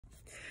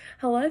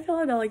Hello,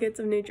 fellow delegates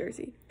of New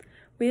Jersey.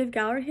 We have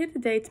gathered here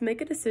today to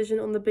make a decision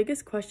on the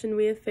biggest question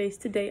we have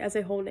faced today as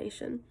a whole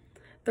nation.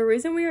 The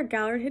reason we are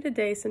gathered here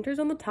today centers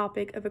on the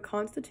topic of a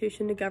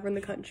constitution to govern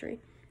the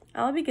country.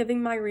 I'll be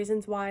giving my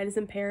reasons why it is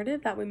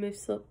imperative that we move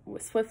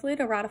swiftly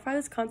to ratify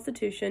this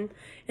constitution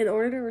in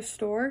order to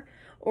restore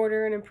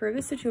order and improve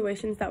the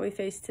situations that we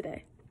face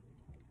today.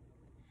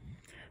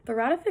 The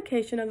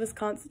ratification of this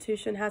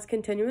constitution has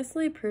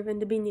continuously proven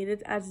to be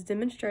needed, as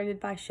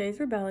demonstrated by Shays'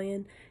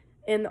 Rebellion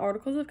and the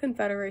Articles of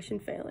Confederation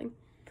failing.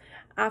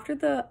 After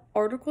the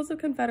Articles of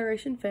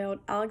Confederation failed,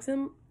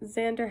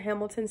 Alexander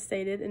Hamilton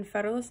stated in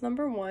Federalist No.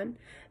 1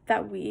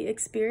 that we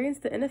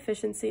experienced the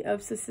inefficiency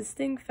of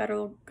subsisting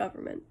federal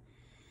government.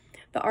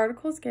 The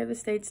Articles gave the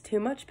states too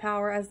much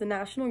power, as the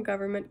national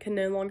government can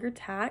no longer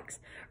tax,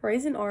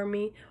 raise an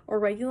army, or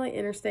regulate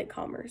interstate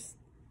commerce.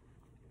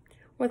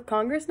 With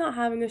Congress not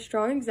having a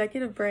strong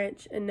executive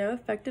branch and no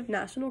effective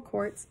national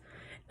courts,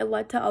 it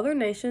led to other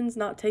nations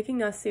not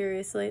taking us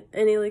seriously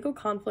and illegal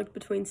conflict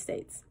between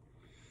states.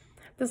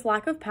 This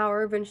lack of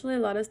power eventually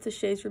led us to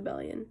Shays'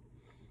 Rebellion.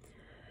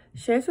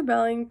 Shays'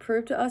 Rebellion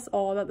proved to us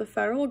all that the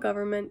federal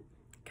government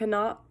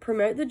cannot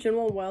promote the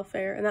general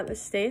welfare and that the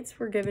states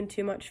were given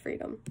too much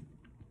freedom.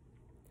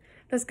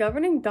 This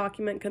governing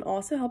document can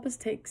also help us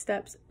take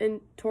steps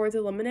towards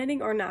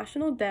eliminating our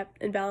national debt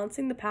and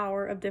balancing the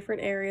power of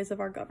different areas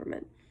of our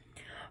government.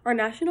 Our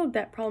national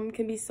debt problem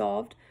can be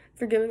solved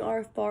through giving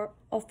our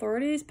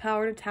authorities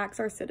power to tax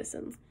our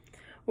citizens,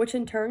 which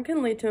in turn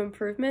can lead to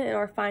improvement in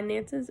our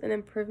finances and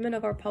improvement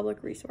of our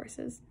public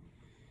resources.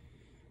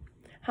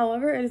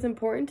 However, it is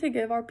important to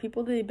give our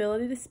people the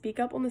ability to speak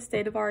up on the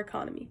state of our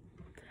economy.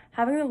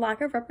 Having a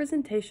lack of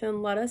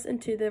representation led us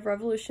into the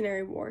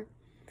Revolutionary War.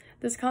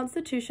 This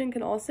constitution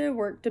can also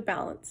work to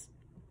balance.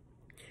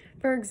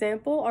 For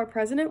example, our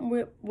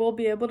president will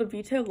be able to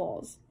veto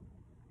laws.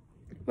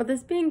 With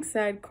this being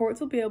said, courts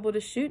will be able to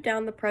shoot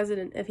down the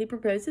president if he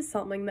proposes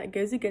something that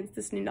goes against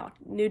this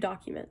new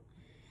document.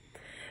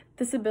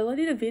 This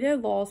ability to veto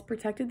laws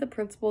protected the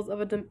principles of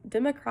a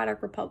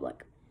democratic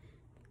republic.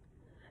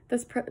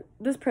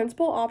 This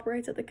principle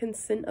operates at the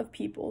consent of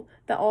people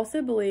that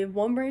also believe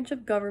one branch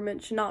of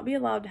government should not be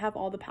allowed to have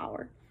all the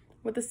power.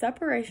 With the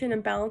separation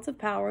and balance of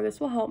power, this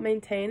will help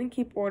maintain and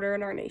keep order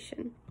in our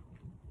nation.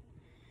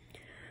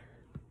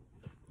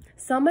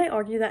 Some may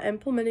argue that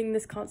implementing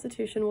this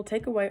constitution will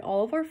take away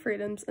all of our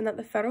freedoms and that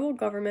the federal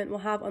government will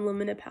have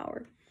unlimited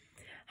power.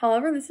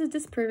 However, this is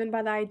disproven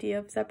by the idea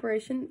of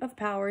separation of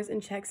powers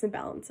and checks and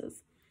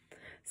balances.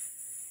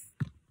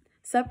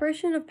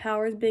 Separation of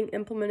powers being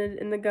implemented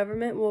in the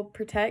government will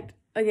protect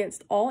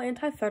against all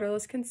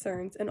anti-federalist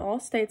concerns, and all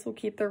states will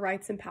keep their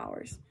rights and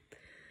powers.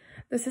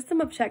 The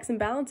system of checks and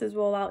balances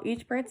will allow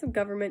each branch of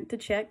government to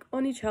check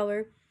on each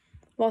other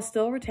while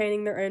still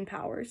retaining their own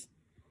powers.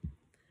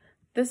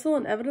 This will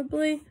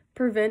inevitably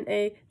prevent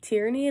a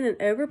tyranny and an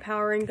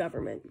overpowering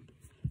government.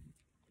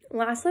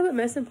 Lastly, but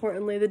most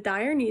importantly, the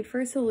dire need for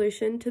a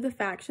solution to the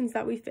factions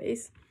that we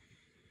face.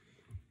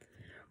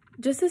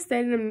 Just as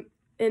stated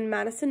in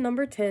Madison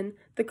No. 10,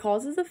 the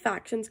causes of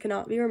factions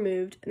cannot be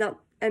removed,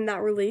 and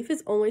that relief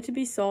is only to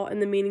be sought in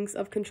the meanings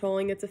of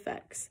controlling its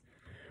effects.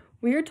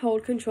 We are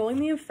told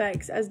controlling the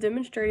effects, as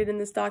demonstrated in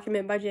this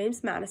document by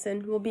James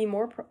Madison, will be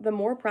the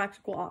more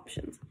practical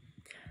options.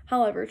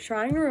 However,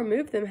 trying to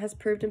remove them has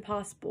proved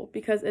impossible,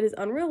 because it is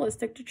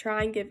unrealistic to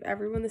try and give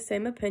everyone the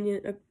same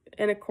opinion,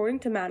 and according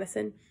to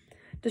Madison,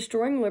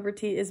 destroying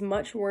liberty is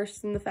much worse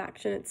than the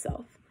faction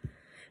itself.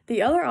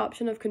 The other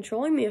option of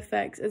controlling the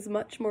effects is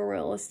much more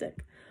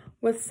realistic.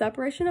 With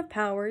separation of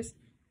powers,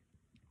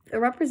 a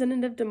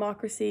representative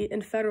democracy,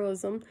 and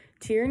federalism,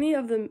 tyranny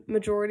of the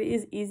majority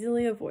is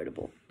easily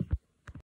avoidable.